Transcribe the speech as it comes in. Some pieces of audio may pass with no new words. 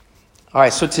All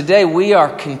right, so today we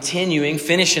are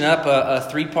finishing up a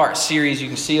three-part series you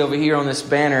can see over here on this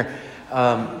banner.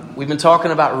 We've been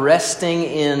talking about resting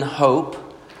in hope,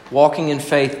 walking in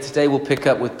faith. Today we'll pick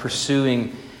up with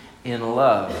pursuing in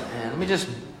love. And let me just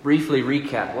briefly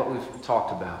recap what we've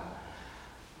talked about.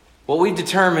 What we've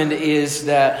determined is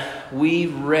that we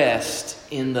rest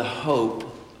in the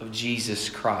hope of Jesus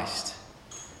Christ.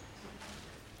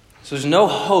 So there's no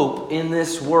hope in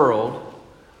this world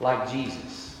like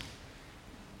Jesus.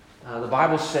 The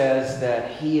Bible says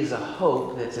that He is a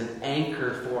hope that's an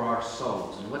anchor for our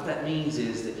souls. And what that means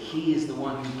is that He is the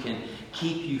one who can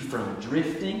keep you from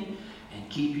drifting and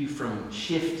keep you from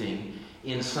shifting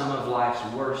in some of life's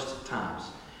worst times.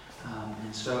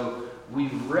 And so we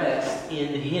rest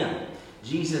in Him.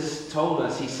 Jesus told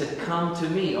us, He said, "Come to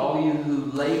me, all you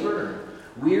who labor,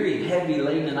 weary and heavy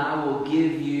laden, and I will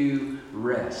give you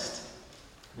rest."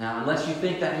 Now, unless you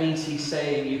think that means He's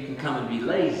saying you can come and be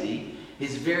lazy,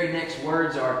 His very next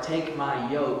words are, "Take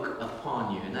my yoke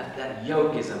upon you." And that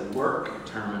yoke is a work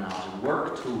terminology,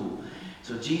 work tool.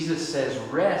 So Jesus says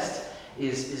rest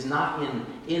is not in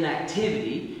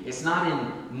inactivity. It's not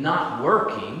in not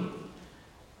working.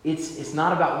 It's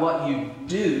not about what you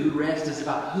do. Rest is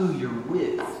about who you're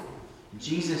with.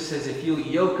 Jesus says if you'll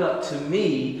yoke up to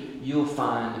me, you'll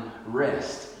find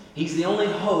rest. He's the only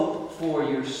hope for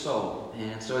your soul.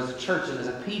 And so as a church and as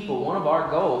a people, one of our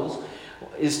goals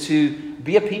is to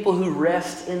be a people who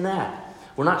rest in that.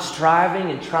 We're not striving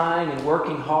and trying and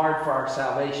working hard for our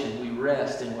salvation. We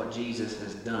rest in what Jesus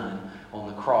has done on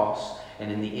the cross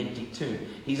and in the empty tomb.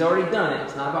 He's already done it.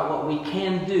 It's not about what we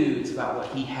can do. It's about what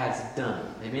He has done.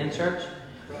 Amen, church?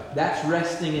 That's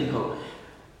resting in hope.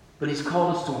 But He's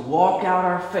called us to walk out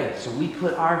our faith. So we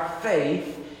put our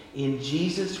faith in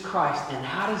Jesus Christ. And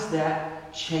how does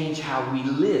that change how we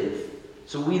live?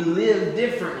 So we live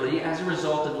differently as a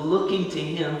result of looking to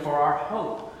Him for our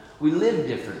hope. We live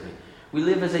differently. We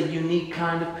live as a unique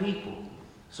kind of people.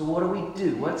 So what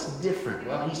do? What's different?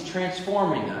 Well, He's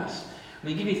transforming us.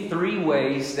 Let me give you 3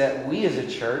 ways that we as a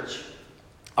church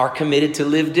are committed to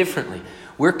live differently.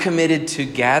 We're committed to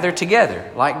gather together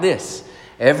like this.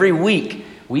 Every week,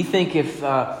 we think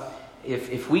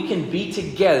if we can be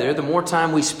together, the more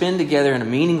time we spend together in a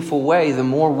meaningful way, the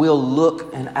more we'll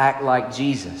look and act like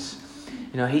Jesus.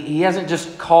 You know, He hasn't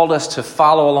just called us to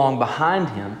follow along behind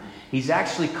Him. He's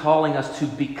actually calling us to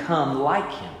become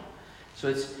like Him. So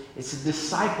it's a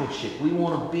discipleship. We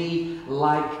want to be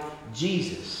like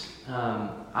Jesus.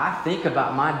 I think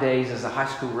about my days as a high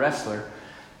school wrestler,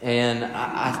 and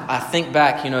I think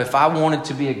back, if I wanted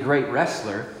to be a great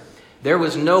wrestler, there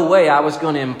was no way I was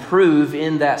going to improve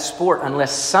in that sport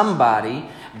unless somebody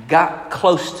got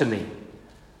close to me.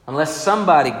 Unless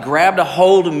somebody grabbed a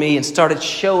hold of me and started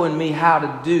showing me how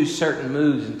to do certain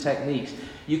moves and techniques.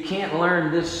 You can't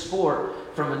learn this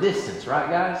sport from a distance, right,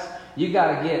 guys? You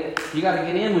got to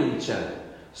get in with each other.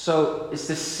 So it's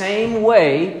the same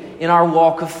way in our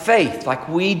walk of faith. Like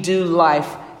we do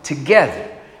life together.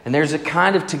 And there's a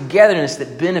kind of togetherness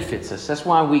that benefits us. That's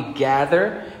why we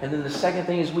gather. And then the second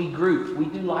thing is we group. We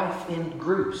do life in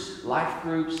groups. Life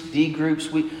groups, D groups.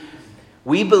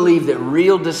 We believe that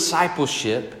real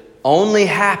discipleship only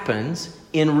happens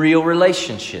in real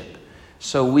relationship.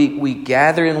 So we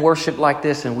gather in worship like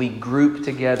this and we group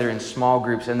together in small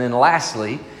groups. And then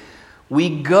lastly,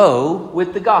 we go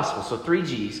with the gospel. So 3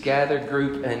 G's, gather,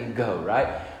 group, and go,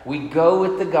 right? We go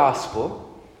with the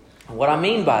gospel. And what I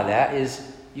mean by that is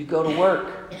you go to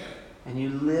work and you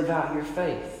live out your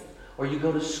faith. Or you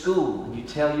go to school and you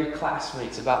tell your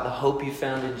classmates about the hope you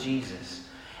found in Jesus.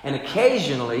 And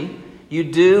occasionally you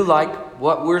do like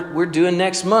what we're doing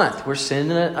next month. We're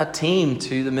sending a team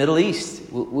to the Middle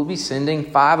East. We'll be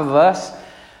sending 5 of us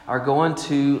are going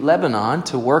to Lebanon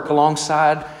to work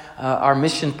alongside our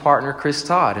mission partner, Chris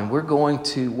Todd. And we're going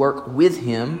to work with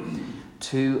him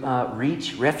to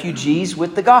reach refugees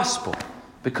with the gospel.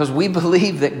 Because we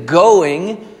believe that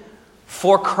going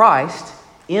for Christ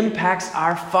impacts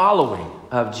our following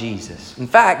of Jesus. In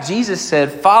fact, Jesus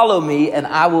said, "Follow me and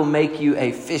I will make you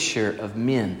a fisher of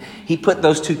men." He put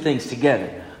those 2 things together.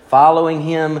 Following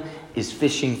Him is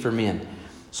fishing for men.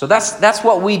 So that's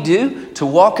what we do to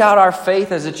walk out our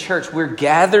faith as a church. We're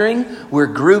gathering, we're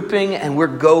grouping, and we're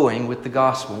going with the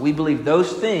gospel. We believe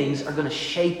those things are going to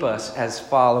shape us as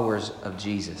followers of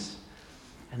Jesus.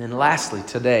 And then lastly,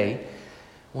 today,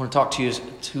 I want to talk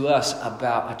to us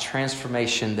about a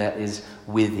transformation that is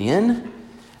within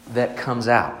that comes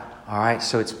out. All right,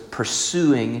 so it's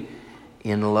pursuing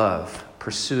in love.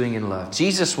 Pursuing in love.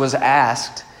 Jesus was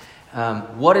asked,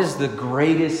 what is the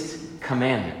greatest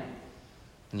commandment?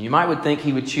 And you would think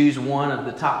He would choose one of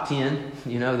the top 10,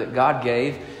 that God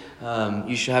gave.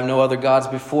 You shall have no other gods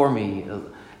before me.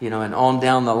 And on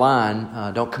down the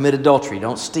line. Don't commit adultery.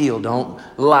 Don't steal. Don't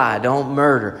lie. Don't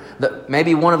murder.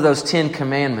 Maybe one of those 10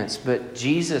 commandments. But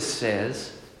Jesus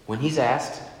says, when he's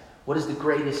asked, what is the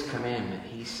greatest commandment?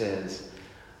 He says,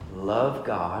 love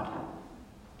God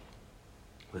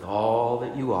with all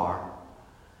that you are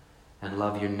and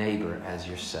love your neighbor as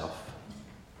yourself.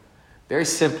 Very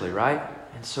simply, right?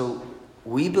 And so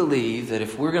we believe that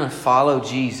if we're going to follow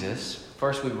Jesus,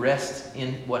 first we rest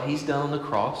in what he's done on the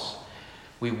cross.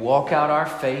 We walk out our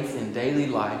faith in daily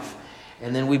life.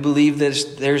 And then we believe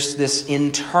there's this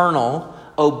internal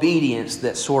obedience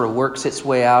that sort of works its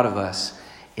way out of us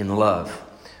in love.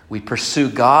 We pursue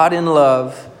God in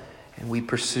love, and we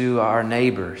pursue our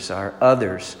neighbors, our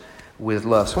others, with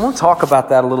love. So I want to talk about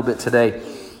that a little bit today,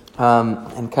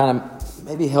 and kind of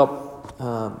maybe help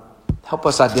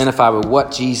us identify with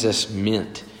what Jesus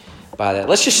meant by that.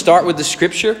 Let's just start with the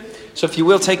Scripture. So if you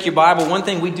will, take your Bible. One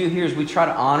thing we do here is we try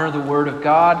to honor the Word of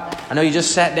God. I know you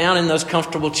just sat down in those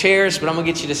comfortable chairs, but I'm going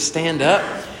to get you to stand up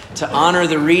to honor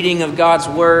the reading of God's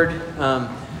Word.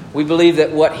 We believe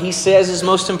that what He says is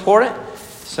most important.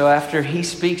 So after He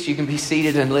speaks, you can be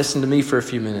seated and listen to me for a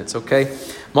few minutes, okay?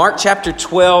 Mark chapter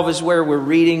 12 is where we're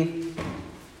reading.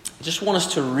 I just want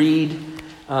us to read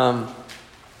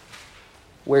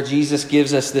where Jesus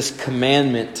gives us this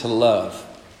commandment to love.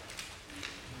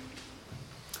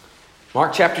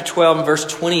 Mark chapter 12 and verse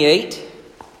 28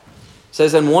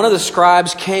 says, "And one of the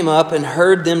scribes came up and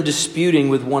heard them disputing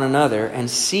with one another, and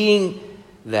seeing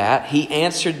that he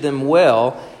answered them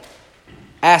well,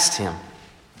 asked him."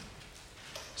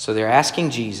 So they're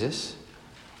asking Jesus,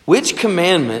 which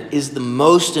commandment is the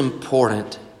most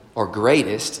important or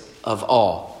greatest of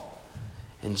all?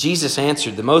 And Jesus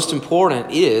answered, the most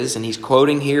important is, and he's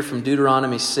quoting here from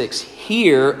Deuteronomy 6,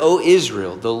 "Hear, O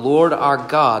Israel, the Lord our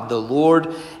God, the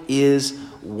Lord is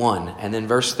one." And then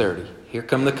verse 30, here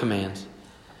come the commands.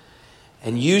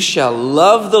 "And you shall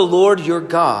love the Lord your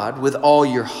God with all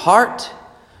your heart,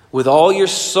 with all your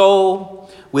soul,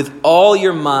 with all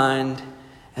your mind,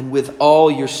 and with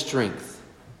all your strength.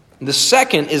 And the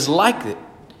second is like it.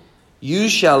 You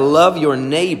shall love your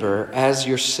neighbor as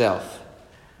yourself.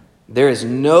 There is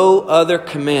no other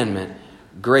commandment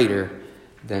greater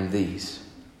than these."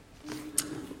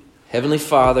 Heavenly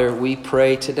Father, we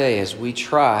pray today as we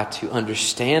try to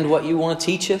understand what you want to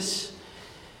teach us,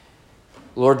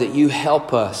 Lord, that you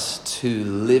help us to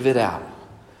live it out.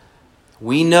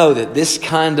 We know that this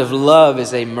kind of love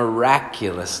is a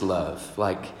miraculous love.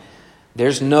 Like,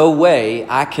 there's no way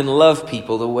I can love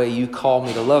people the way you call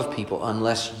me to love people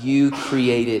unless you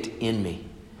create it in me.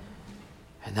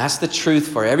 And that's the truth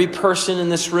for every person in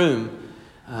this room.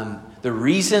 The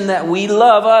reason that we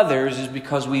love others is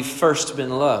because we've first been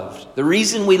loved. The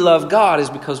reason we love God is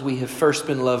because we have first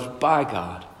been loved by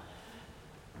God.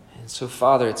 And so,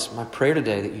 Father, it's my prayer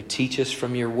today that you teach us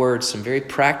from your word some very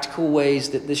practical ways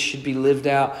that this should be lived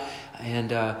out. And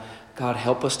God,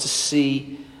 help us to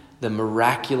see the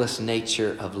miraculous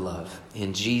nature of love.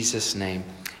 In Jesus' name,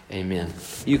 amen.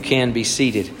 You can be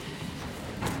seated.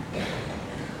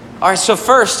 All right, so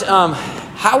first,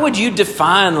 how would you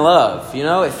define love? You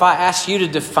know, if I asked you to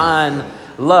define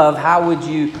love, how would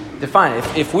you define it?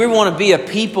 If we want to be a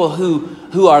people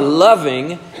who are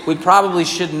loving, we probably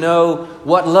should know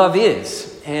what love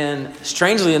is. And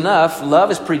strangely enough,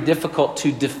 love is pretty difficult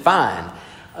to define.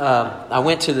 I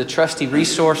went to the trusty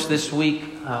resource this week,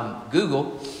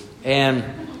 Google, and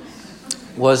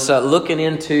was looking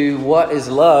into what is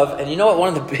love. And you know what one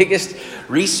of the biggest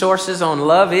resources on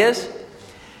love is?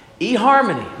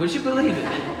 eHarmony. Would you believe it?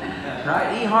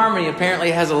 Right? eHarmony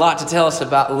apparently has a lot to tell us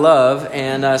about love.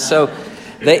 And so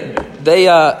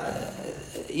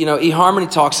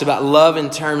eHarmony talks about love in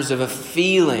terms of a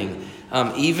feeling,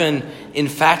 even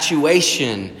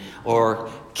infatuation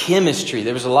or chemistry.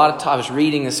 There was a lot of time I was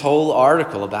reading this whole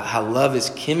article about how love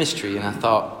is chemistry. And I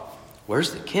thought,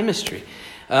 where's the chemistry?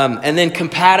 And then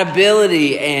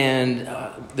compatibility. And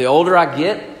the older I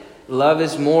get, love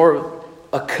is more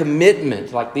a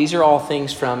commitment. Like, these are all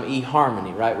things from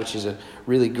eHarmony, right? Which is a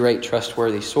really great,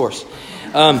 trustworthy source.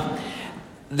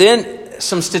 Then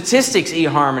some statistics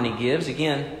eHarmony gives.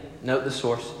 Again, note the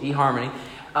source, eHarmony.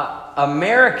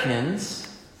 Americans,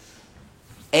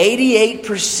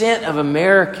 88% of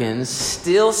Americans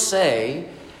still say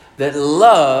that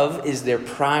love is their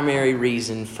primary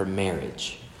reason for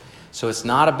marriage. So it's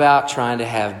not about trying to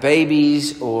have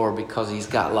babies, or because he's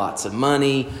got lots of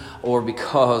money, or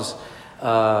because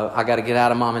I got to get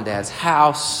out of mom and dad's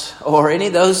house, or any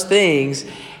of those things.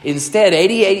 Instead,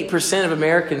 88% of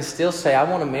Americans still say, I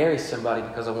want to marry somebody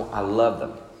because I love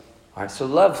them. All right, so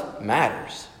love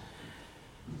matters.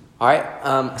 All right,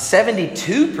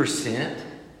 72%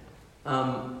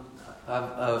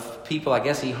 of people, I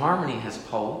guess eHarmony has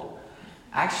polled,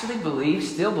 actually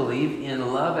still believe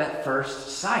in love at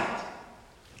first sight.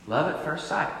 Love at first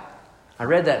sight. I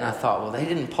read that and I thought, well, they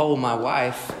didn't poll my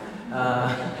wife.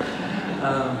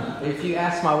 If you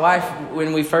ask my wife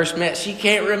when we first met, she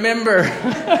can't remember.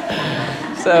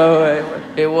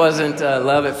 So it wasn't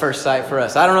love at first sight for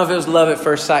us. I don't know if it was love at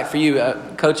first sight for you.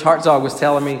 Coach Hartzog was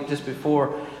telling me just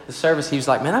before the service, he was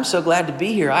like, man, I'm so glad to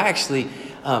be here. I actually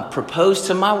proposed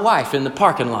to my wife in the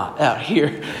parking lot out here.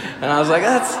 And I was like,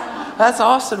 that's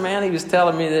awesome, man. He was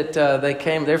telling me that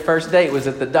their first date was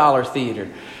at the Dollar Theater.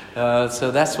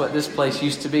 So that's what this place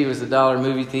used to be, was the Dollar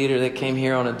movie theater. They came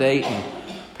here on a date, and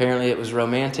apparently it was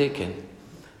romantic, and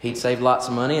he'd saved lots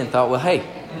of money and thought, well, hey,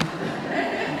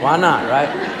 why not,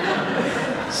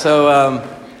 right? So,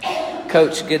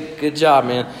 Coach, good job,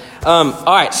 man. All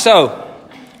right, so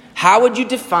how would you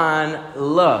define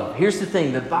love? Here's the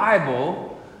thing. The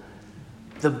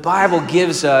Bible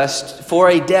gives us, for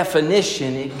a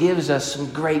definition, it gives us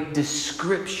some great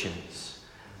descriptions.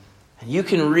 And you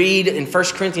can read in 1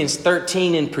 Corinthians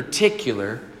 13 in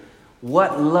particular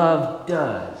what love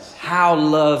does, how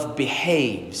love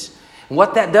behaves. And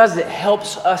what that does, it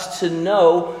helps us to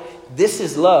know this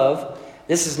is love,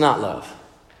 this is not love.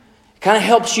 It kind of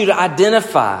helps you to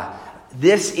identify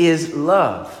this is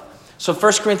love. So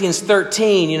 1 Corinthians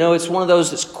 13, it's one of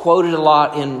those that's quoted a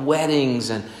lot in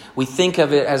weddings, and we think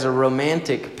of it as a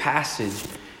romantic passage.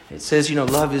 It says,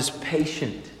 love is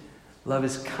patient, love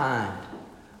is kind.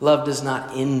 Love does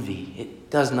not envy. It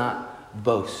does not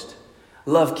boast.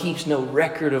 Love keeps no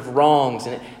record of wrongs.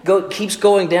 And it keeps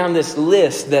going down this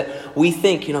list that we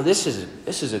think, this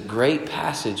is a great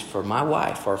passage for my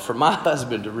wife or for my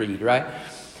husband to read, right?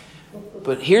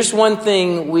 But here's one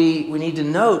thing we need to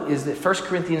note is that 1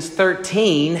 Corinthians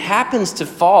 13 happens to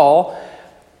fall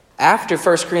after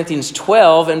 1 Corinthians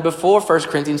 12 and before 1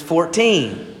 Corinthians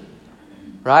 14.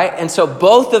 Right? And so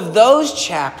both of those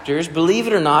chapters, believe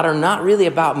it or not, are not really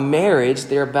about marriage.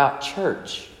 They're about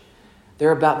church.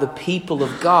 They're about the people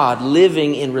of God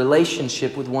living in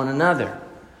relationship with one another.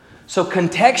 So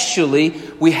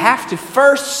contextually, we have to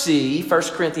first see 1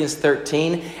 Corinthians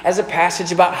 13 as a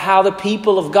passage about how the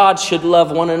people of God should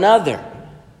love one another.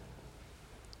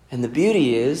 And the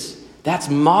beauty is, that's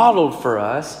modeled for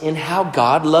us in how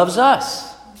God loves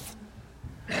us.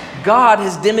 God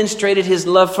has demonstrated his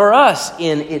love for us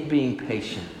in it being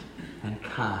patient and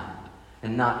kind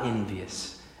and not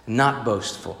envious, not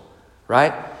boastful,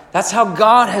 right? That's how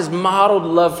God has modeled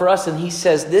love for us. And he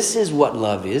says, this is what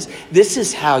love is. This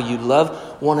is how you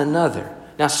love one another.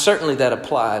 Now, certainly that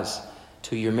applies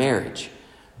to your marriage,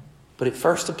 but it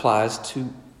first applies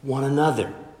to one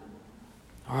another.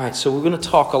 All right, so we're going to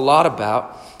talk a lot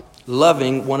about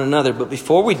loving one another. But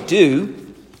before we do,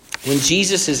 when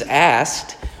Jesus is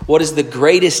asked, what is the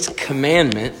greatest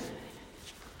commandment?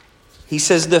 He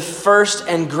says the first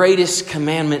and greatest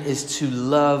commandment is to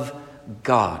love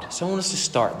God. So I want us to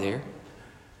start there.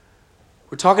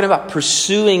 We're talking about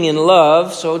pursuing in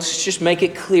love, so let's just make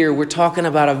it clear. We're talking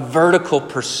about a vertical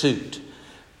pursuit.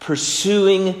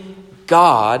 Pursuing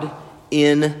God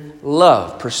in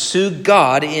love. Pursue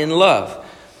God in love.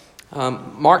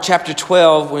 Mark chapter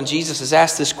 12, when Jesus is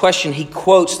asked this question, he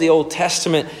quotes the Old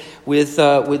Testament with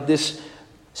this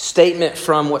statement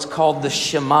from what's called the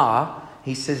Shema.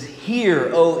 He says,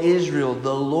 "Hear, O Israel,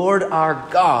 the Lord our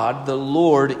God, the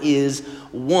Lord is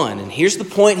one." And here's the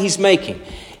point he's making.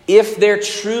 If there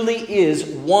truly is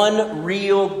one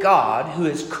real God who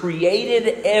has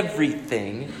created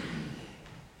everything,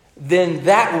 then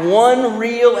that one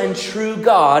real and true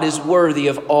God is worthy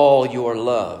of all your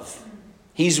love.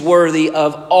 He's worthy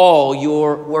of all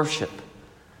your worship.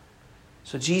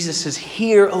 So Jesus says,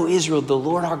 "Hear, O Israel, the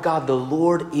Lord our God, the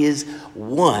Lord is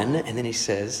one." And then he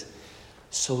says,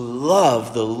 "So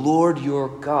love the Lord your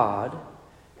God."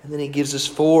 And then he gives us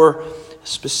 4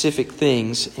 specific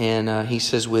things. And he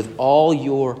says, with all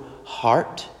your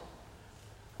heart,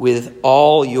 with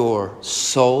all your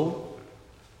soul,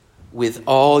 with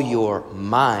all your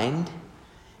mind,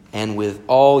 and with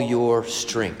all your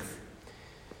strength.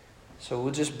 So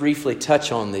we'll just briefly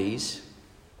touch on these.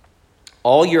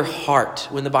 All your heart.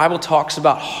 When the Bible talks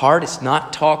about heart, it's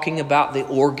not talking about the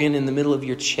organ in the middle of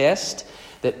your chest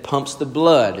that pumps the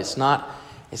blood. This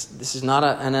is not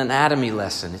an anatomy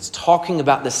lesson. It's talking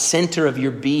about the center of your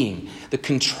being, the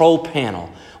control panel.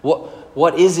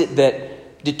 What is it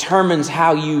that determines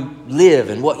how you live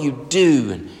and what you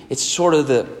do? And it's sort of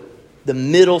the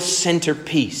middle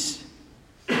centerpiece.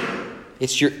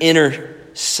 It's your inner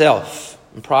self.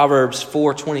 And Proverbs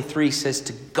 4:23 says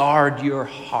to guard your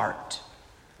heart.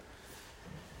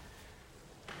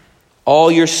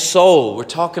 all your soul. We're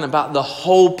talking about the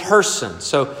whole person.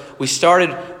 So we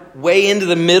started way into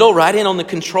the middle, right in on the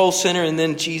control center. And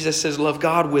then Jesus says, love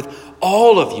God with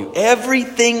all of you.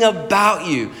 Everything about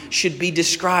you should be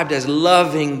described as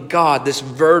loving God. This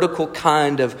vertical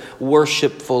kind of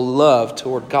worshipful love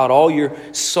toward God. All your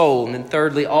soul. And then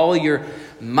thirdly, all your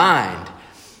mind.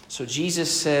 So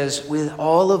Jesus says, with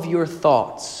all of your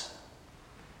thoughts,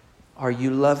 are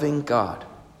you loving God?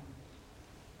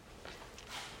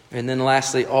 And then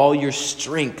lastly, all your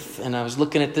strength. And I was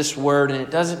looking at this word, and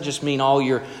it doesn't just mean all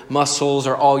your muscles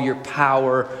or all your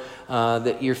power,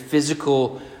 that your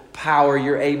physical power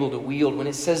you're able to wield. When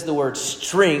it says the word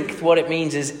strength, what it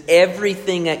means is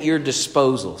everything at your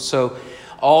disposal. So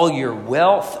all your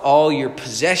wealth, all your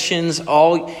possessions,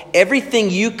 everything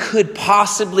you could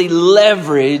possibly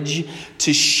leverage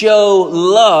to show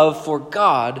love for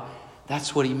God.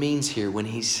 That's what he means here when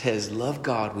he says, love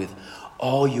God with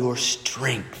all your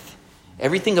strength.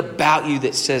 Everything about you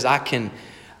that says, I can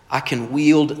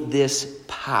wield this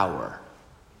power.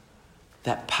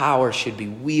 That power should be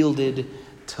wielded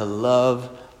to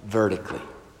love vertically.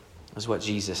 That's what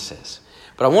Jesus says.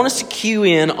 But I want us to cue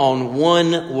in on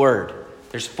one word.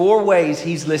 There's 4 ways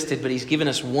he's listed, but he's given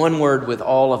us one word with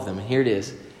all of them. And here it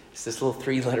is. It's this little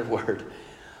 3-letter word.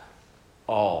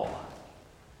 All.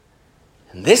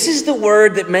 And this is the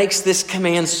word that makes this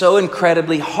command so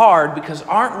incredibly hard, because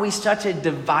aren't we such a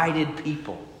divided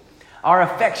people? Our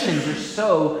affections are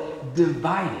so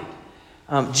divided.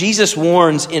 Jesus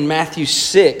warns in Matthew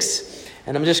 6,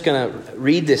 and I'm just going to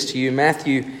read this to you.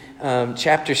 Matthew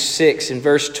chapter 6 in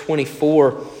verse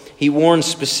 24, he warns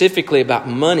specifically about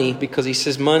money, because he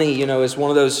says money, is one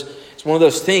of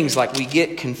those things, like we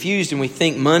get confused and we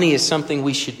think money is something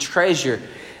we should treasure.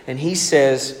 And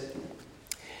Jesus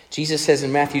says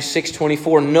in Matthew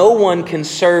 6:24, no one can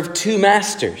serve 2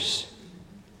 masters.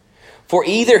 For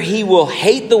either he will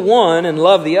hate the one and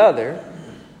love the other,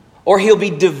 or he'll be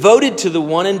devoted to the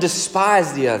one and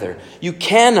despise the other. You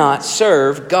cannot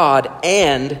serve God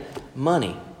and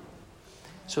money.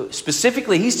 So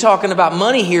specifically, he's talking about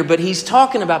money here, but he's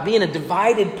talking about being a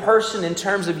divided person in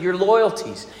terms of your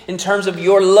loyalties, in terms of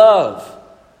your love.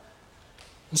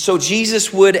 And so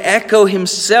Jesus would echo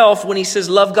himself when he says,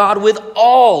 love God with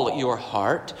all your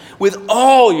heart, with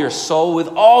all your soul, with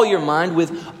all your mind,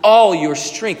 with all your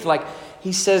strength. Like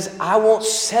he says, I won't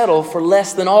settle for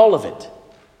less than all of it.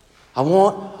 I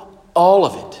want all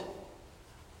of it.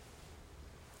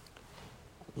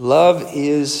 Love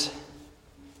is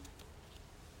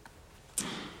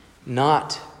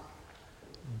not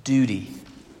duty.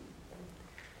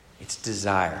 It's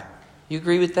desire. You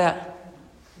agree with that?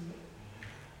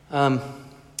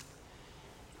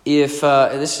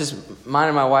 This is mine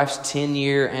and my wife's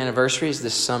 10-year anniversary is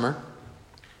this summer.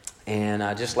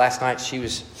 And just last night she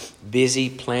was busy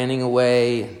planning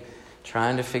away and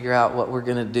trying to figure out what we're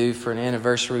going to do for an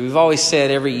anniversary. We've always said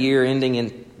every year ending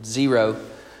in 0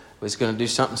 was going to do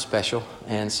something special.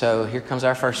 And so here comes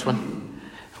our first one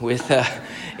with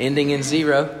ending in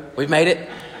 0. We've made it.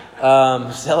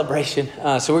 Celebration.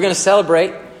 So we're going to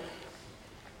celebrate.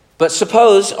 But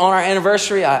suppose on our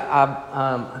anniversary,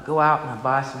 I go out and I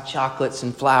buy some chocolates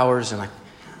and flowers, and I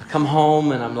come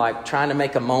home and I'm like trying to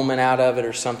make a moment out of it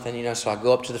or something, So I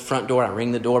go up to the front door, I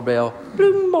ring the doorbell,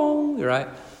 boom, boom, right?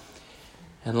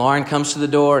 And Lauren comes to the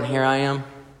door, and here I am,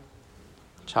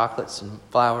 chocolates and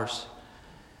flowers.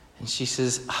 And she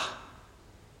says,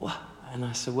 what? And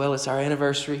I said, well, it's our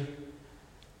anniversary.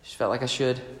 She felt like I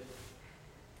should.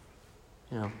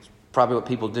 It's probably what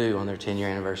people do on their 10-year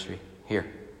anniversary. Here.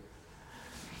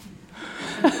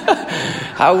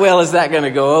 How well is that going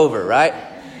to go over, right?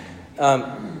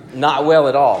 Not well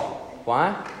at all.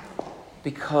 Why?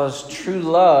 Because true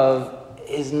love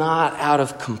is not out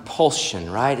of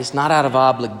compulsion, right? It's not out of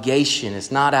obligation.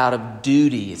 It's not out of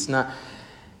duty. It's not.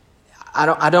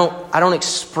 I don't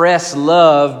express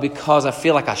love because I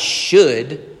feel like I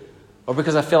should, or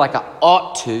because I feel like I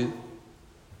ought to.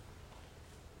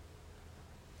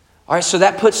 All right, so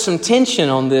that puts some tension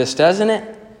on this, doesn't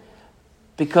it?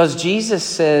 Because Jesus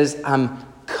says, I'm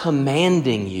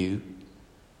commanding you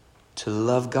to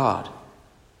love God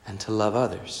and to love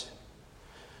others.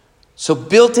 So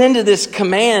built into this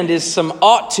command is some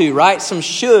ought to, right? Some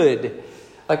should.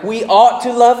 Like we ought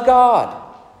to love God.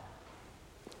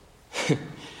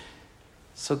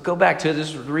 So go back to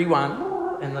this,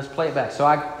 rewind, and let's play it back. So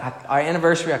our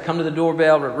anniversary, I come to the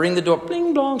doorbell, ring the door,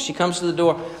 bling, blong. She comes to the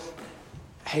door.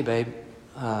 Hey, babe,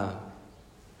 I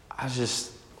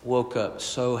just woke up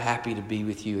so happy to be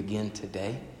with you again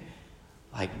today.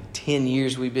 Like 10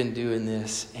 years we've been doing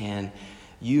this, and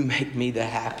you make me the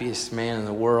happiest man in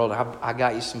the world. I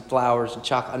got you some flowers and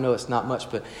chocolate. I know it's not much,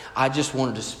 but I just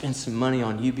wanted to spend some money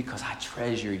on you because I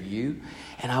treasure you.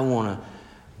 And I want to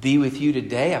be with you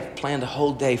today. I've planned a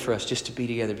whole day for us just to be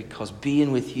together because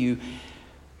being with you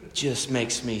just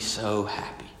makes me so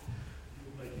happy.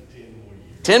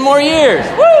 10 more years.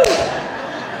 Woo!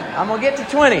 I'm going to get to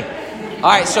 20. All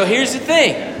right, so here's the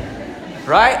thing,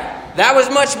 right? That was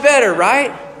much better,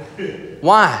 right?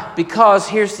 Why? Because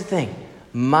here's the thing.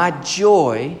 My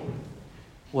joy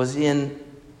was in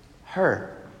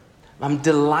her. I'm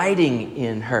delighting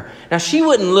in her. Now, she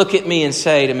wouldn't look at me and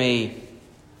say to me,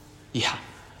 yeah,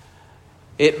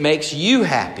 it makes you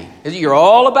happy. You're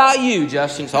all about you,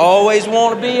 Justin. It's always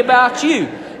want to be about you.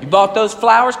 You bought those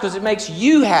flowers because it makes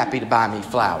you happy to buy me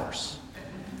flowers.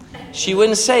 She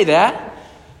wouldn't say that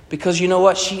because you know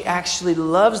what? She actually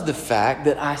loves the fact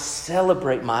that I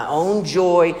celebrate my own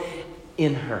joy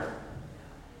in her.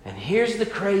 And here's the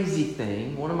crazy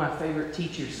thing. One of my favorite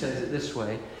teachers says it this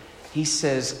way. He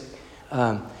says,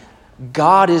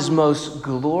 God is most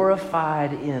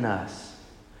glorified in us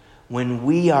when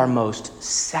we are most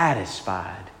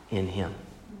satisfied in Him.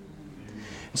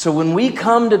 So when we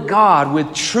come to God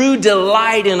with true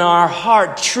delight in our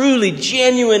heart, truly,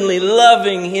 genuinely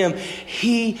loving Him,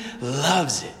 He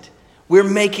loves it. We're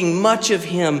making much of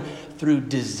Him through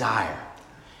desire.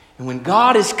 And when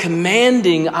God is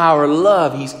commanding our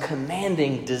love, He's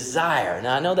commanding desire.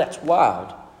 Now, I know that's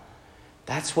wild.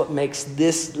 That's what makes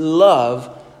this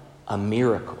love a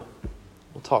miracle.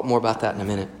 We'll talk more about that in a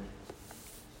minute.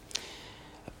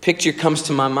 A picture comes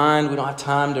to my mind. We don't have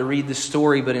time to read the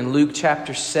story, but in Luke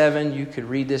chapter 7, you could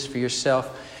read this for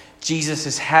yourself. Jesus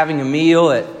is having a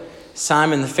meal at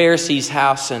Simon the Pharisee's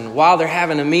house, and while they're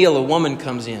having a meal, a woman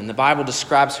comes in. The Bible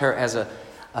describes her as a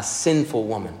sinful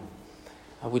woman,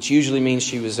 which usually means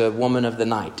she was a woman of the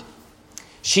night.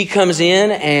 She comes in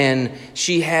and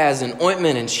she has an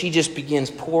ointment and she just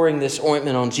begins pouring this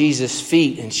ointment on Jesus'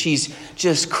 feet, and she's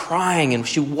just crying, and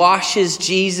she washes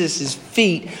Jesus'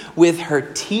 feet with her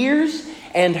tears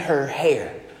and her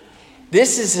hair.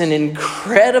 This is an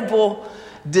incredible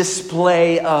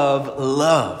display of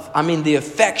love. I mean, the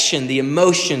affection, the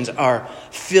emotions are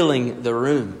filling the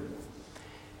room.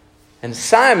 And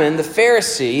Simon, the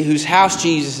Pharisee, whose house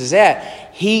Jesus is at,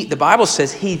 the Bible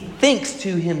says he thinks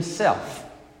to himself,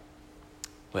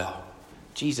 well,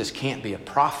 Jesus can't be a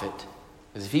prophet.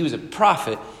 Because if he was a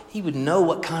prophet, he would know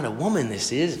what kind of woman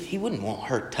this is. He wouldn't want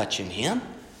her touching him.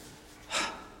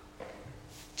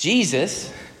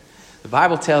 Jesus, the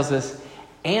Bible tells us,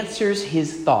 answers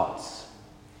his thoughts.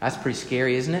 That's pretty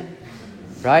scary, isn't it?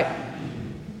 Right?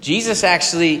 Jesus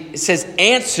actually, it says,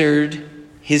 answered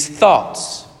his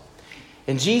thoughts.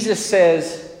 And Jesus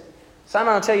says,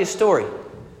 Simon, I'll tell you a story.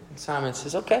 And Simon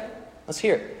says, okay, let's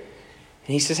hear it.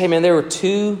 And he says, hey man, there were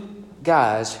two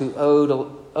guys who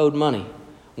owed money.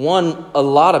 One a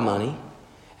lot of money,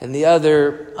 and the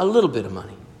other a little bit of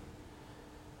money.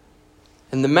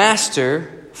 And the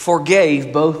master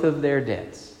forgave both of their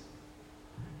debts.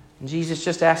 And Jesus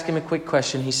just asked him a quick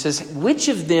question. He says, which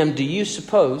of them do you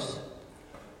suppose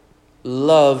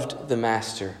loved the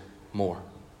master more?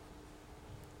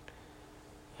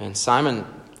 And Simon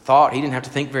thought, he didn't have to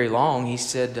think very long. He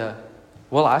said,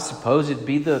 well, I suppose it'd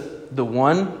be the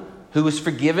one who was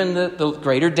forgiven the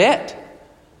greater debt.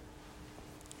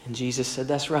 And Jesus said,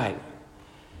 that's right.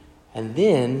 And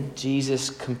then Jesus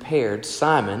compared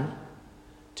Simon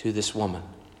to this woman.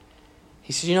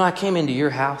 He said, I came into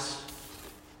your house.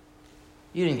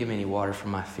 You didn't give me any water for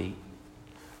my feet.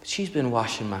 But she's been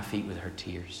washing my feet with her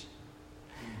tears.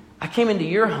 I came into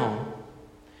your home.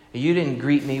 You didn't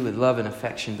greet me with love and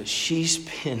affection, but she's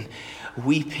been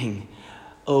weeping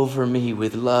over me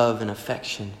with love and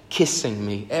affection, kissing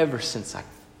me ever since I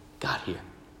got here.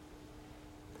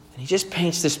 And he just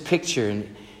paints this picture,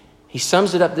 and he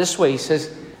sums it up this way. He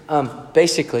says,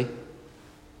 basically,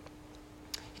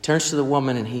 he turns to the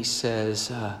woman and he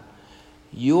says,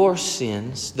 your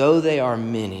sins, though they are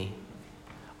many,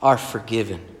 are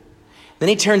forgiven. Then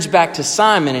he turns back to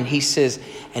Simon and he says,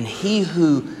 and he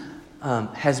who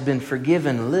has been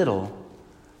forgiven little,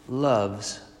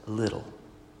 loves little.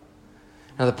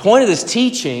 Now, the point of this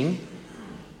teaching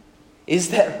is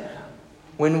that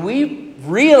when we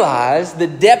realize the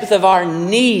depth of our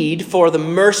need for the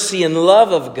mercy and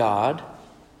love of God,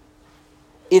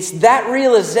 it's that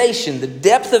realization, the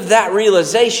depth of that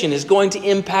realization is going to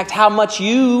impact how much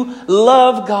you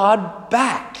love God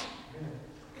back.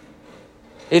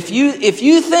 If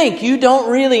you think you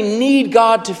don't really need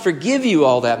God to forgive you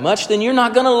all that much, then you're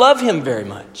not going to love Him very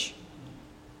much.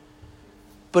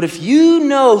 But if you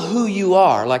know who you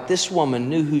are, like this woman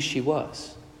knew who she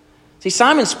was, See,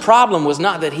 Simon's problem was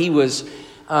not that he was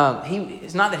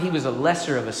a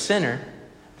lesser of a sinner.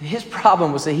 His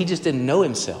problem was that he just didn't know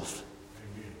himself.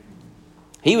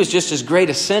 He was just as great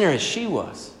a sinner as she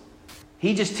was.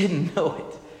 He just didn't know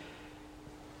it.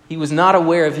 He was not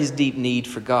aware of his deep need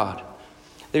for God.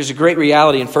 There's a great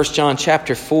reality in 1 John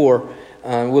chapter 4.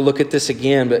 We'll look at this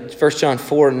again, but 1 John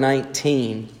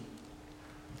 4:19,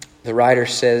 the writer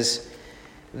says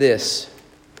this: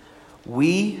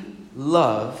 "We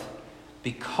love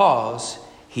because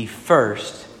He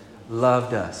first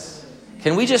loved us."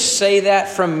 Can we just say that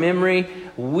from memory?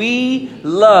 We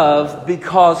love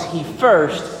because He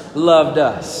first loved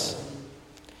us.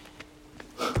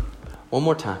 One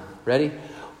more time. Ready?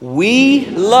 We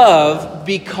love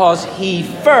because He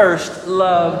first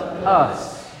loved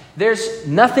us. There's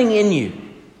nothing in you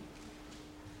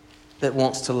that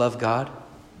wants to love God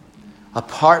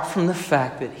apart from the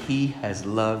fact that He has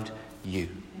loved you.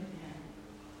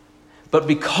 But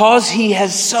because He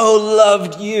has so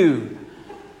loved you,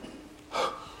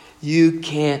 you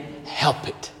can't help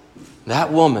it.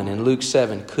 That woman in Luke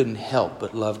 7 couldn't help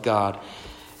but love God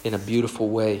in a beautiful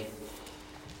way.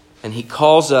 And He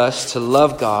calls us to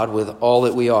love God with all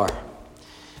that we are.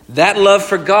 That love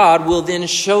for God will then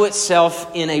show itself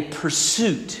in a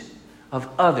pursuit of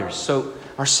others. So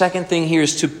our second thing here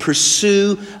is to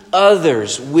pursue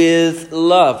others with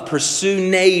love. Pursue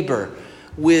neighbor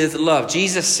with love.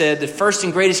 Jesus said the first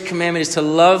and greatest commandment is to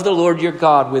love the Lord your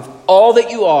God with all that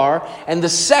you are. And the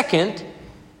second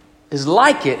is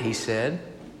like it, He said.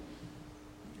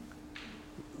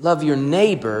 Love your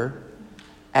neighbor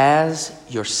as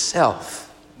yourself.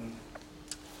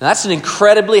 Now, that's an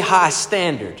incredibly high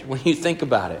standard when you think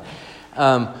about it.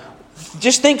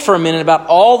 Just think for a minute about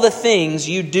all the things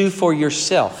you do for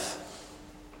yourself.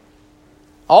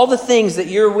 All the things that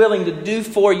you're willing to do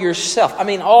for yourself. I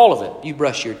mean, all of it. You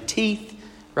brush your teeth,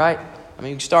 right? I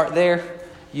mean, you start there.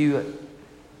 We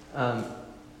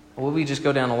just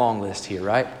go down a long list here,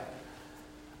 right?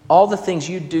 All the things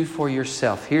you do for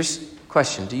yourself. Here's the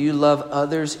question. Do you love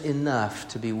others enough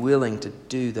to be willing to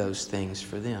do those things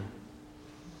for them?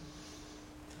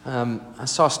 I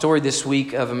saw a story this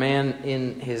week of a man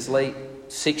in his late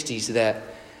 60s late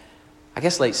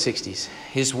 60s.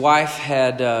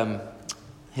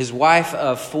 His wife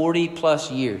of 40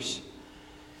 plus years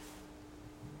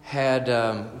had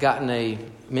gotten a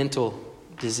mental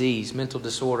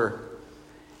disorder,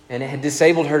 and it had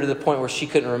disabled her to the point where she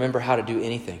couldn't remember how to do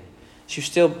anything. She was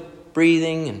still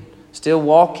breathing and still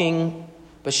walking,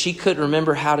 but she couldn't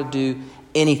remember how to do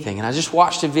anything. And I just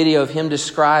watched a video of him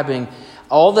describing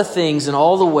all the things and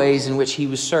all the ways in which he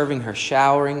was serving her,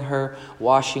 showering her,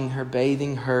 washing her,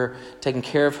 bathing her, taking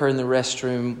care of her in the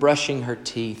restroom, brushing her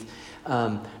teeth,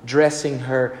 dressing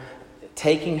her,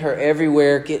 taking her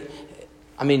everywhere.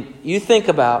 You think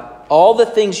about all the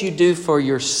things you do for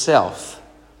yourself.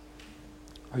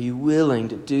 Are you willing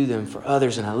to do them for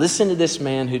others? And I listened to this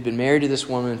man who'd been married to this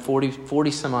woman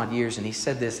 40 some odd years, and he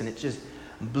said this, and it just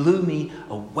blew me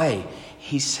away.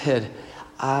 He said,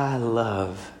 "I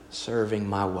love serving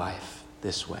my wife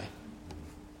this way."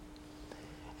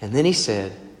 And then he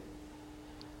said,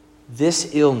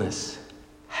 "This illness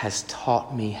has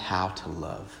taught me how to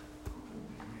love."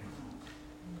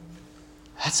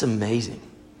 That's amazing.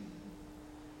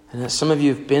 And some of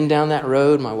you have been down that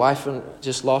road. My wife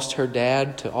just lost her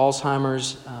dad to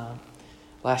Alzheimer's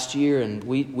last year, and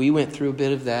we went through a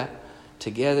bit of that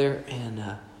together. And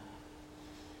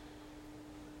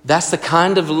that's the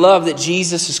kind of love that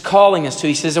Jesus is calling us to.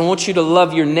 He says, "I want you to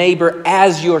love your neighbor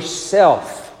as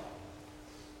yourself."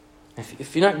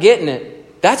 If you're not getting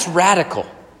it, that's radical.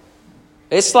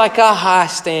 It's like a high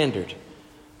standard.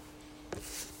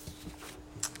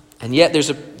 And yet there's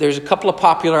a couple of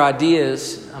popular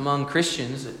ideas among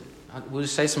Christians. We'll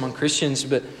just say some among Christians,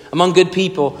 but among good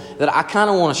people that I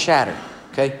kind of want to shatter.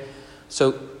 Okay?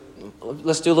 So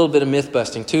let's do a little bit of myth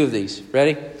busting. 2 of these.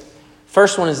 Ready?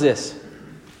 First one is this: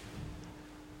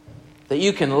 that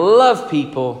you can love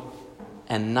people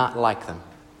and not like them.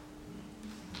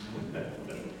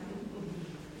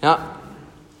 Now,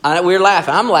 we're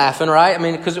laughing. I'm laughing, right? I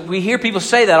mean, because we hear people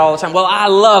say that all the time. Well, I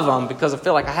love them because I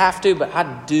feel like I have to, but I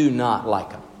do not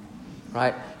like them,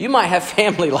 right? You might have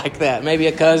family like that. Maybe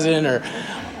a cousin or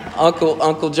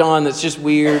Uncle John that's just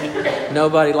weird.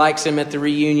 Nobody likes him at the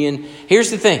reunion. Here's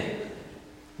the thing.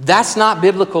 That's not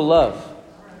biblical love.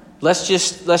 Let's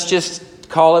just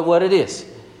call it what it is.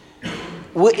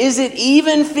 Is it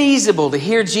even feasible to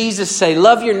hear Jesus say,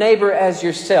 "Love your neighbor as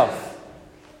yourself"?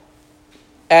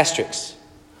 Asterisk.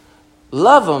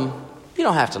 Love them, you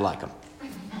don't have to like them.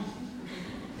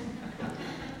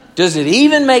 Does it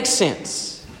even make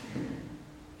sense?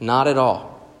 Not at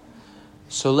all.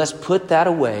 So let's put that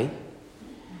away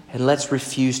and let's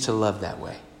refuse to love that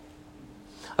way.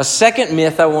 A second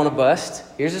myth I want to bust.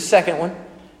 Here's a second one.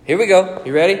 Here we go.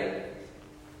 You ready?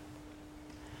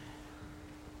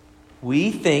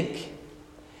 We think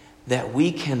that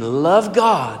we can love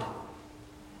God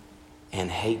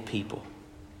and hate people.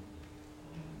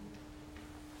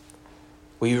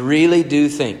 We really do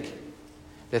think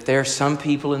that there are some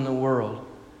people in the world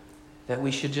that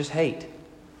we should just hate.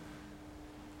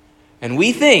 And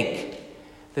we think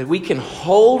that we can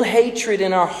hold hatred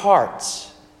in our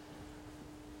hearts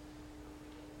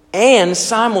and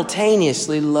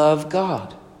simultaneously love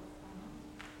God.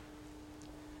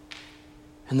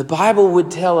 And the Bible would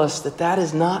tell us that that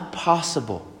is not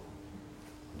possible.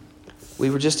 We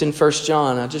were just in 1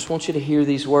 John. I just want you to hear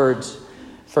these words.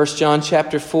 1 John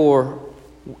chapter 4.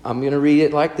 I'm going to read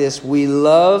it like this. We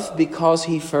love because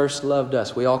He first loved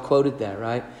us. We all quoted that,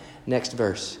 right? Next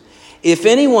verse. If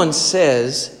anyone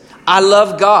says, I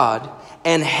love God,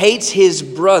 and hates his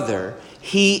brother,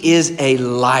 he is a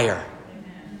liar.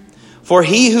 For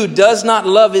he who does not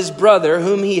love his brother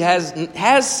whom he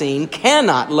has seen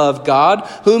cannot love God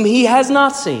whom he has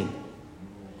not seen.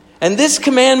 And this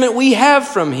commandment we have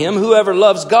from Him, whoever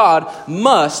loves God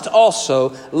must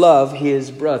also love his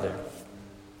brother.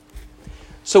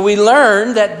 So we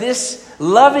learn that this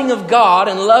loving of God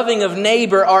and loving of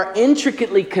neighbor are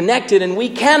intricately connected, and we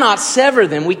cannot sever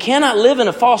them. We cannot live in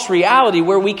a false reality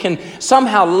where we can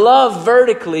somehow love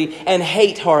vertically and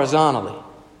hate horizontally.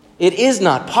 It is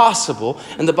not possible.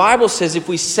 And the Bible says if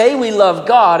we say we love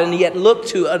God and yet look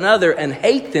to another and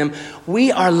hate them,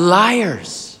 we are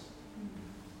liars.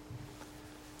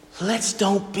 Let's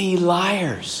don't be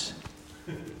liars.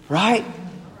 Right?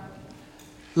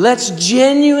 Let's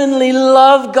genuinely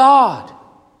love God.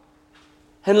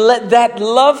 And let that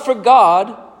love for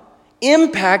God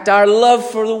impact our love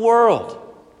for the world.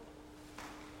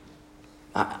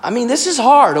 I mean, this is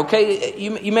hard, okay?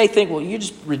 You may think, well, you're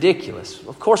just ridiculous.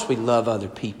 Of course we love other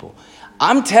people.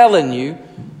 I'm telling you,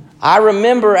 I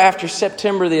remember after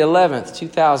September the 11th,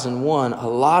 2001, a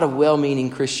lot of well-meaning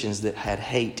Christians that had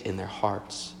hate in their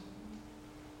hearts.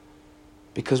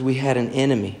 Because we had an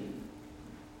enemy.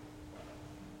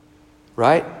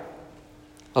 Right?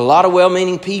 A lot of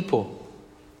well-meaning people.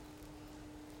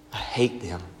 I hate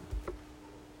them.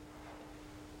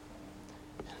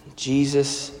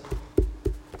 Jesus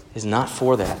is not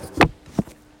for that.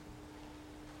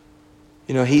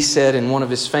 You know, He said in one of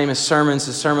His famous sermons,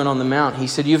 the Sermon on the Mount, He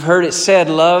said, you've heard it said,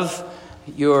 love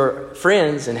your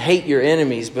friends and hate your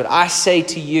enemies. But I say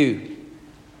to you,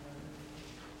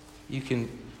 you can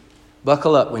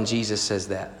buckle up when Jesus says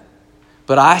that.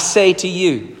 But I say to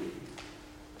you,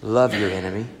 love your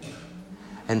enemy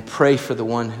and pray for the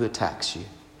one who attacks you.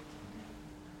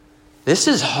 This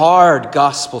is hard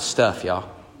gospel stuff, y'all.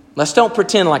 Let's don't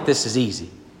pretend like this is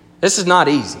easy. This is not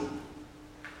easy.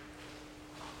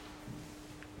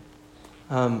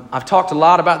 I've talked a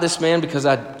lot about this man because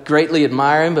I greatly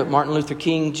admire him, but Martin Luther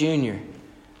King Jr.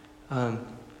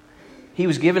 He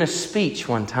was given a speech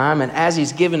one time, and as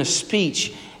he's given a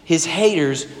speech, his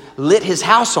haters lit his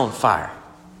house on fire.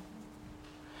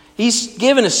 He's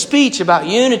given a speech about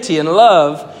unity and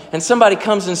love, and somebody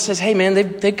comes and says, hey man,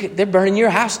 they're burning your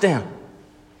house down.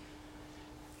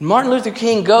 Martin Luther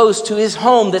King goes to his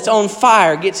home that's on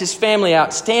fire, gets his family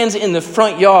out, stands in the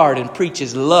front yard and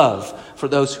preaches love for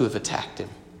those who have attacked him.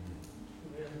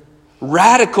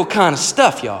 Radical kind of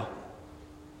stuff, y'all.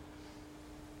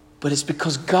 But it's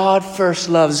because God first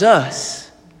loves us.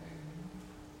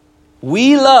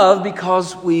 We love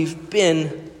because we've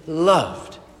been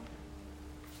loved.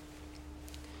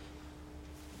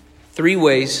 3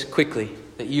 ways, quickly,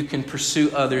 that you can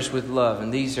pursue others with love.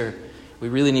 And we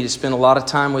really need to spend a lot of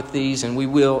time with these, and we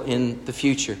will in the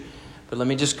future. But let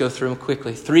me just go through them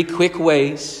quickly. 3 quick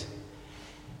ways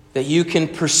that you can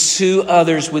pursue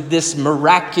others with this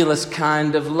miraculous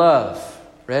kind of love.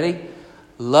 Ready?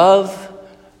 Love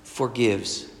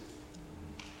forgives.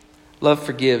 Love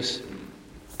forgives.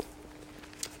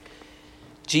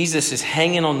 Jesus is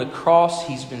hanging on the cross.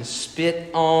 He's been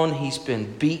spit on. He's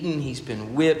been beaten. He's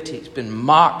been whipped. He's been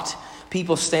mocked.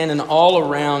 People standing all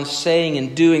around saying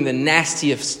and doing the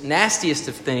nastiest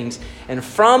of things. And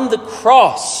from the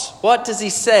cross, what does He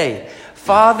say?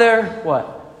 Father,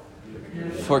 what?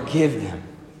 Forgive them.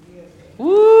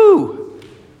 Woo!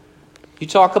 You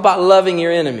talk about loving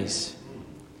your enemies.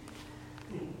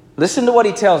 Listen to what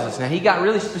He tells us. Now, He got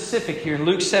really specific here. In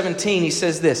Luke 17, He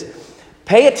says this.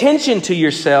 Pay attention to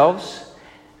yourselves.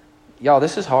 Y'all,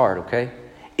 this is hard, okay?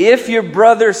 If your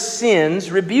brother sins,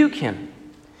 rebuke him.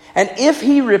 And if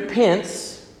he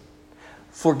repents,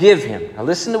 forgive him. Now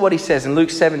listen to what He says in Luke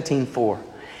 17:4.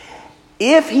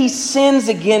 if he sins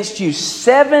against you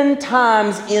 7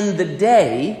 times in the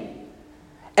day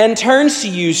and turns to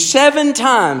you 7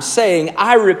 times saying,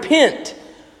 I repent,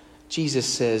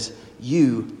 Jesus says,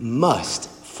 you must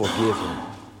forgive him.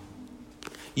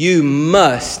 You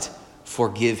must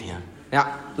forgive him.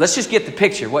 Now, let's just get the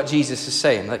picture of what Jesus is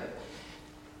saying. Like,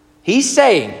 he's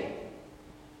saying,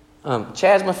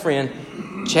 Chad's my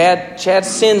friend. Chad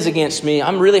sins against me.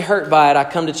 I'm really hurt by it. I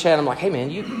come to Chad. I'm like, hey,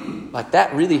 man,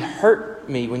 that really hurt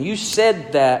me. When you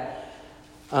said that,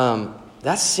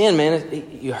 that's sin,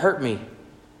 man. You hurt me.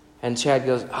 And Chad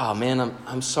goes, oh, man,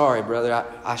 I'm sorry, brother.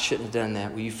 I shouldn't have done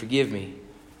that. Will you forgive me?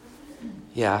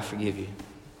 Yeah, I forgive you.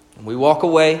 And we walk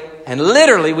away. And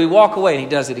literally, we walk away, and he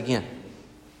does it again.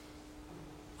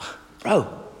 Bro,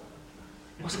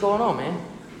 what's going on, man?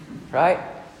 Right?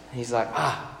 And he's like,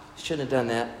 shouldn't have done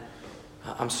that.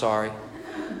 I'm sorry.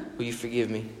 Will you forgive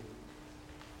me?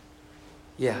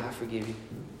 Yeah, I forgive you.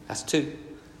 That's 2.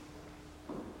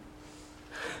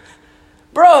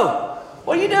 Bro,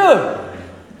 what are you doing?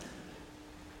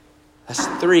 That's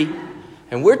 3.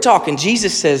 And we're talking,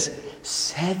 Jesus says,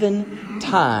 7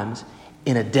 times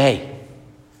in a day.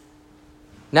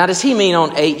 Now, does he mean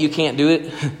on 8 you can't do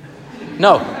it?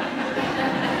 No.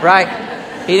 Right?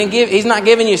 He's not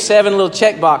giving you 7 little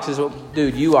check boxes. Well,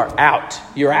 dude, you are out.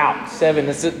 You're out. 7,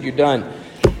 that's it, you're done.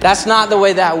 That's not the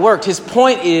way that worked. His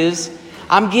point is,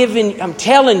 I'm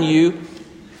telling you,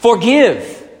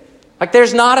 forgive. Like,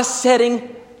 there's not a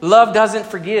setting love doesn't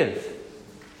forgive.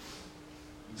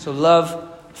 So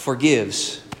love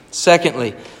forgives.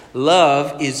 Secondly,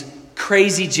 love is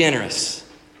crazy generous.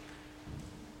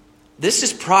 This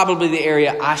is probably the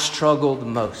area I struggle the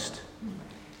most.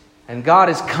 And God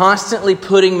is constantly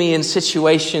putting me in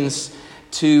situations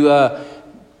to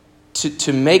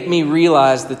make me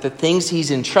realize that the things he's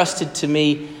entrusted to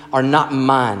me are not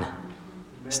mine.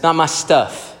 It's not my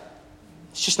stuff.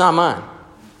 It's just not mine.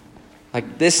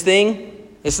 Like this thing,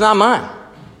 it's not mine.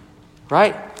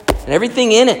 Right? And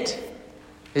everything in it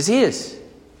is his.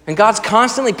 And God's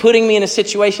constantly putting me in a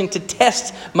situation to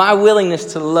test my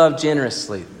willingness to love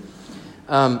generously.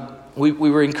 We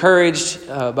were encouraged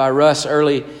by Russ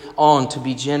early on to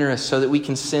be generous so that we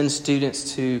can send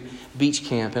students to beach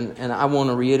camp. And I want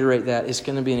to reiterate that. It's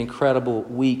going to be an incredible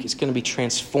week. It's going to be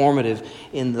transformative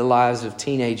in the lives of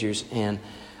teenagers. And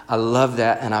I love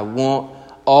that. And I want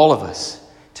all of us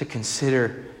to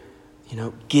consider,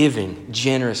 giving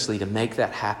generously to make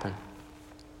that happen.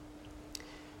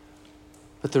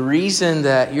 But the reason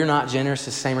that you're not generous is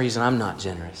the same reason I'm not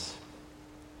generous.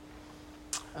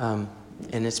 And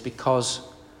it's because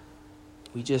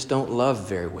we just don't love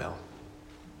very well.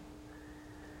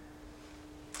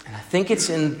 And I think it's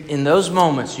in those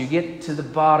moments you get to the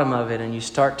bottom of it and you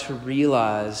start to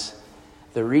realize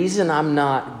the reason I'm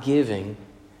not giving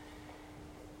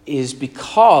is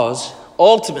because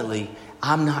ultimately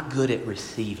I'm not good at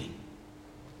receiving.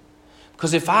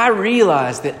 Because if I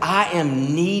realize that I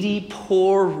am needy,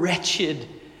 poor, wretched,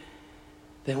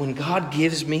 that when God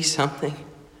gives me something,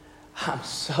 I'm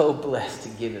so blessed to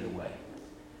give it away.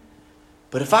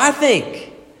 But if I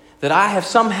think that I have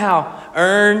somehow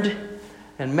earned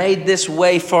and made this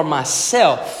way for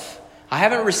myself, I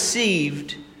haven't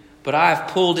received, but I've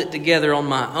pulled it together on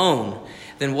my own,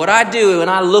 then what I do when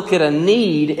I look at a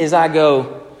need is I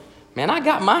go, man, I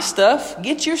got my stuff.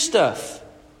 Get your stuff.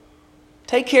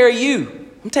 Take care of you.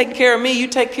 I'm taking care of me. You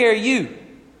take care of you.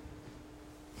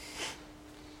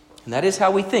 And that is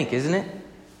how we think, isn't it?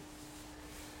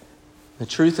 The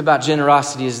truth about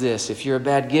generosity is this. If you're a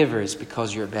bad giver, it's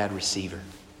because you're a bad receiver.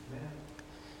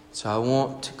 So I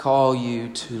want to call you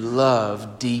to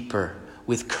love deeper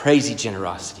with crazy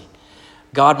generosity.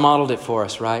 God modeled it for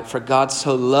us, right? For God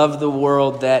so loved the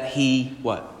world that he,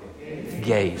 what?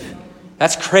 Gave.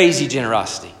 That's crazy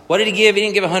generosity. What did he give? He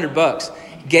didn't give $100.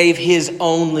 He gave his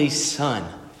only son.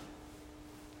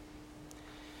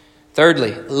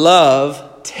 Thirdly,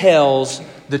 love tells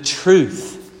the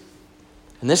truth.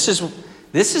 And this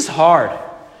is hard.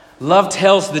 Love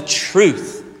tells the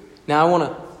truth. Now I want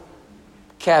to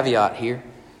caveat here.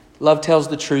 Love tells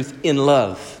the truth in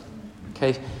love.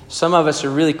 Okay? Some of us are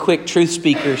really quick truth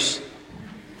speakers.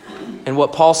 And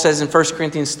what Paul says in 1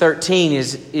 Corinthians 13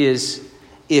 is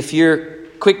if you're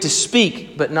quick to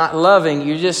speak but not loving,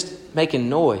 you're just making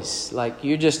noise. Like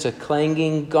you're just a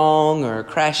clanging gong or a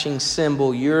crashing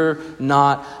cymbal. You're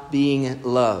not being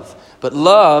love. But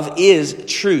love is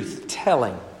truth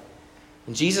telling.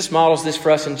 And Jesus models this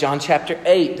for us in John chapter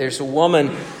 8. There's a woman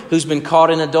who's been caught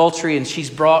in adultery and she's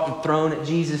brought and thrown at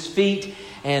Jesus' feet.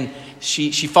 And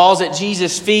she falls at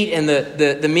Jesus' feet and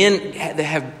the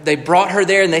men, they brought her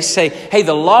there and they say, hey,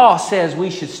 the law says we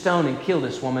should stone and kill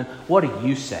this woman. What do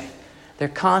you say? They're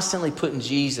constantly putting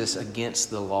Jesus against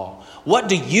the law. What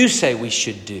do you say we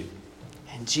should do?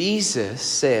 And Jesus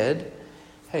said,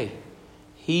 hey,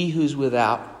 he who's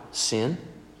without sin,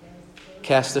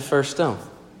 cast the first stone.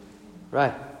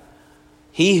 Right.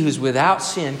 He who's without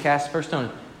sin, cast the first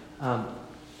stone.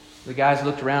 The guys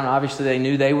looked around. Obviously, they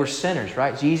knew they were sinners,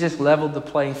 right? Jesus leveled the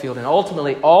playing field. And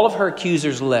ultimately, all of her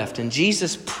accusers left. And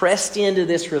Jesus pressed into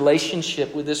this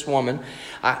relationship with this woman.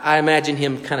 I imagine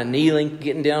him kind of kneeling,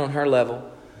 getting down on her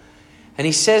level. And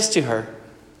he says to her,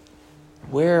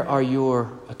 where are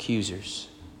your accusers?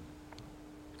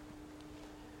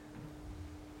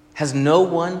 Has no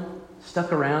one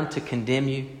stuck around to condemn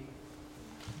you?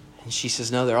 And she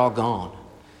says, no, they're all gone.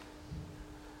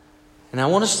 And I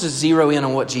want us to zero in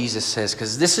on what Jesus says,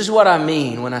 because this is what I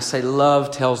mean when I say love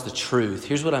tells the truth.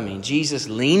 Here's what I mean. Jesus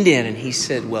leaned in and he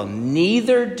said, well,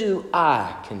 neither do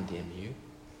I condemn you.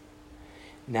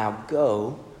 Now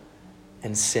go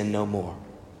and sin no more.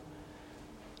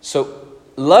 So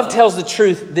love tells the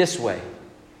truth this way.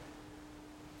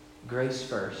 Grace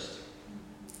first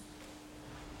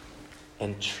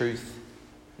and truth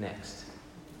next.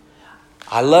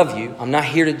 I love you. I'm not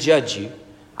here to judge you.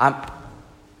 I'm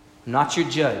not your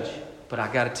judge, but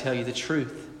I got to tell you the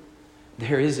truth.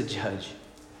 There is a judge.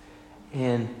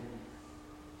 And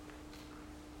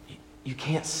you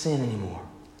can't sin anymore.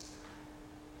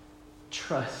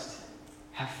 Trust.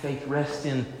 Have faith. Rest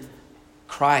in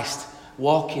Christ.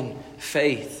 Walk in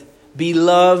faith. Be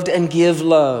loved and give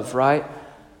love, right?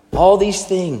 All these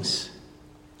things.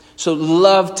 So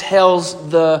love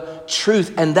tells the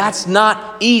truth. And that's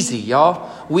not easy, y'all.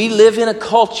 We live in a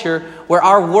culture where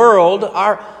our world,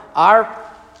 our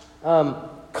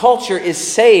culture is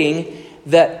saying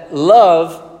that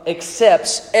love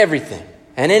accepts everything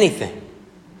and anything.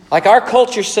 Like our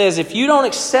culture says, if you don't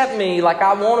accept me like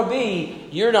I want to be,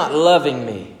 you're not loving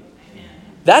me.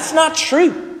 That's not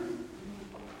true.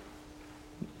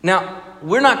 Now,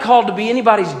 we're not called to be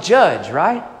anybody's judge,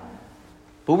 right?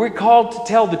 But we're called to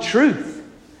tell the truth.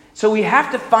 So we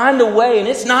have to find a way, and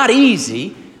it's not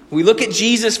easy. We look at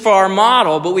Jesus for our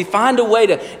model, but we find a way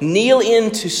to kneel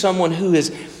into someone who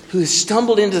has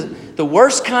stumbled into the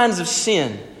worst kinds of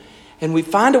sin. And we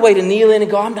find a way to kneel in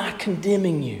and go, I'm not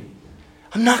condemning you.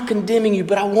 I'm not condemning you,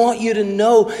 but I want you to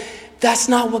know that's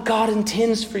not what God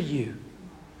intends for you.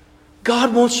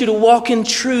 God wants you to walk in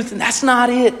truth, and that's not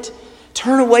it.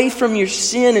 Turn away from your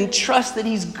sin and trust that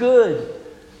He's good.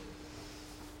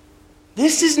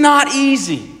 This is not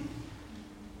easy.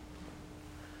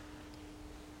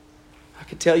 I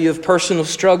could tell you of personal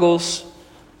struggles,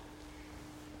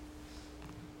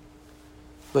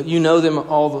 but you know them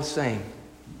all the same.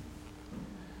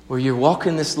 Where you're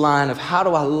walking this line of how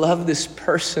do I love this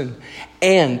person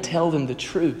and tell them the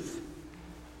truth.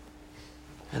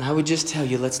 And I would just tell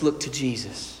you, let's look to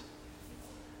Jesus.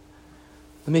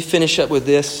 Let me finish up with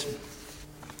this.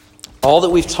 All that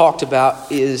we've talked about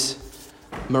is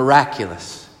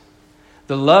miraculous.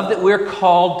 The love that we're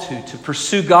called to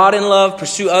pursue God in love,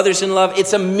 pursue others in love,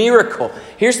 it's a miracle.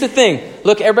 Here's the thing.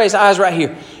 Look, everybody's eyes right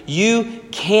here. You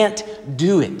can't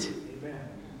do it.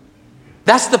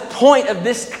 That's the point of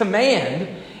this command,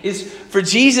 is for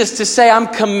Jesus to say, I'm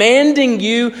commanding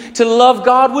you to love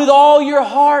God with all your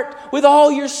heart, with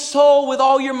all your soul, with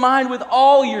all your mind, with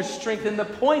all your strength. And the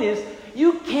point is,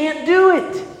 you can't do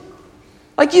it.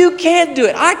 Like, you can't do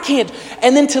it. I can't.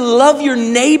 And then to love your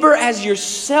neighbor as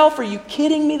yourself. Are you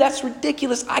kidding me? That's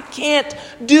ridiculous. I can't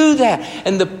do that.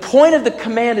 And the point of the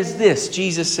command is this.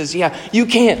 Jesus says, yeah, you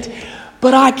can't,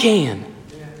 but I can.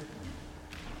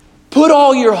 Put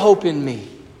all your hope in me.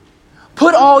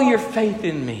 Put all your faith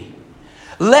in me.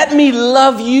 Let me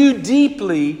love you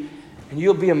deeply, and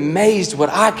you'll be amazed what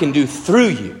I can do through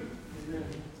you.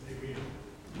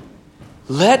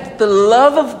 Let the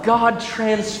love of God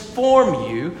transform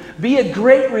you. Be a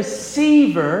great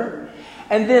receiver,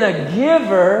 and then a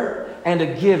giver and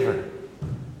a giver.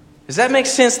 Does that make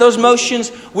sense? Those motions,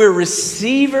 we're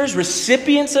receivers,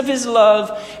 recipients of His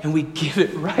love, and we give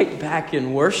it right back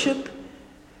in worship.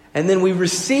 And then we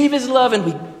receive His love and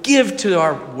we give to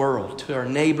our world, to our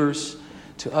neighbors,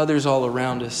 to others all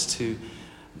around us, to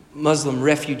Muslim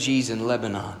refugees in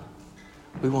Lebanon.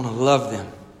 We want to love them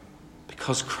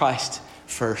because Christ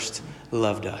first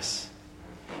loved us.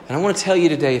 And I want to tell you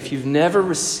today, if you've never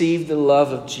received the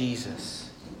love of Jesus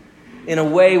in a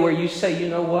way where you say, you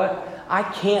know what? I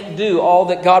can't do all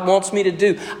that God wants me to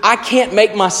do. I can't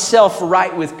make myself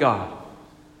right with God.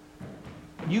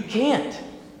 You can't.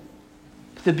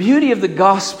 The beauty of the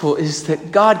gospel is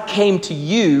that God came to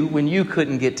you when you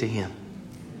couldn't get to Him.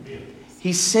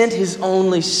 He sent His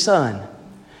only Son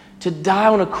to die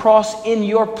on a cross in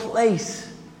your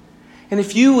place. And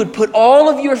if you would put all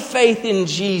of your faith in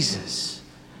Jesus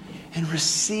and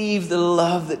receive the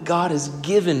love that God has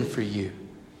given for you,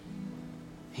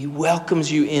 He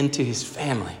welcomes you into His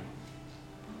family.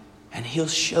 And He'll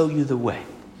show you the way.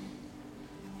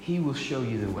 He will show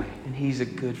you the way. And He's a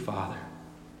good Father.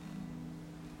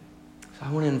 So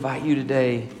I want to invite you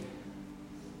today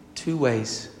 2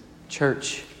 ways.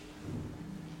 Church,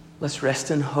 let's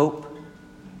rest in hope.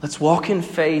 Let's walk in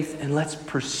faith and let's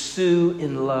pursue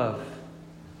in love.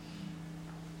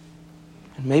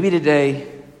 And maybe today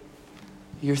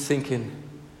you're thinking,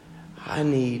 I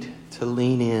need to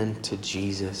lean in to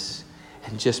Jesus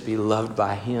and just be loved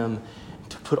by Him,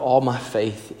 to put all my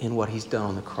faith in what He's done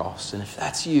on the cross. And if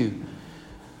that's you,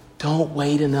 don't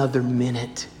wait another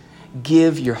minute.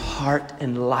 Give your heart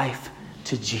and life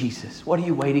to Jesus. What are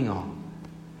you waiting on?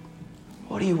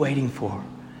 What are you waiting for?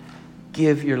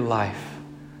 Give your life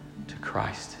to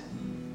Christ.